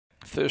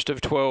First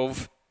of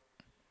 12,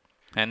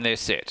 and they're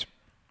set.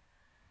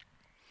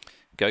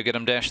 Go Get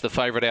 'em Dash, the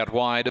favourite out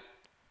wide.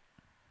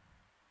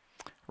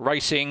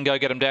 Racing, Go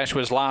Get 'em Dash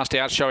was last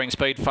out, showing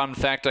speed. Fun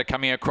Factor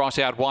coming across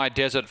out wide.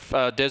 Desert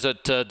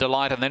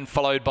Delight, and then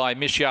followed by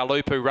Miss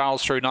Yalup, who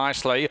rails through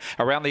nicely.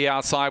 Around the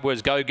outside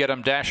was Go Get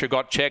 'em Dash, who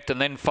got checked,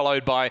 and then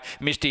followed by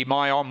Misty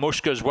Mayon.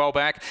 Mushka's well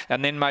back,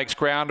 and then makes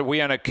ground.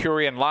 We Own a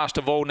Curie, and last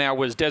of all now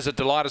was Desert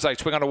Delight as they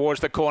swing on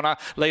towards the corner.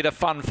 Leader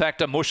Fun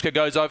Factor. Mushka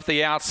goes over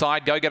the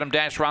outside. Go Get 'em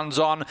Dash runs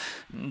on,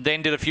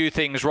 then did a few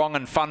things wrong,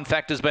 and Fun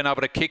Factor's been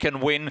able to kick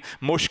and win.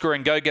 Mushka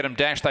and Go Get 'em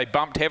Dash, they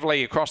bumped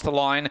heavily across the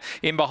line.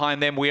 In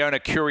behind them, We Own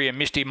a Curie and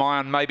Misty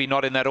Mayon, maybe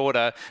not in that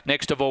order.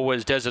 Next of all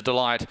was Desert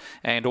Delight,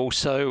 and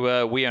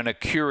also We Own a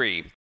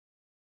Curie.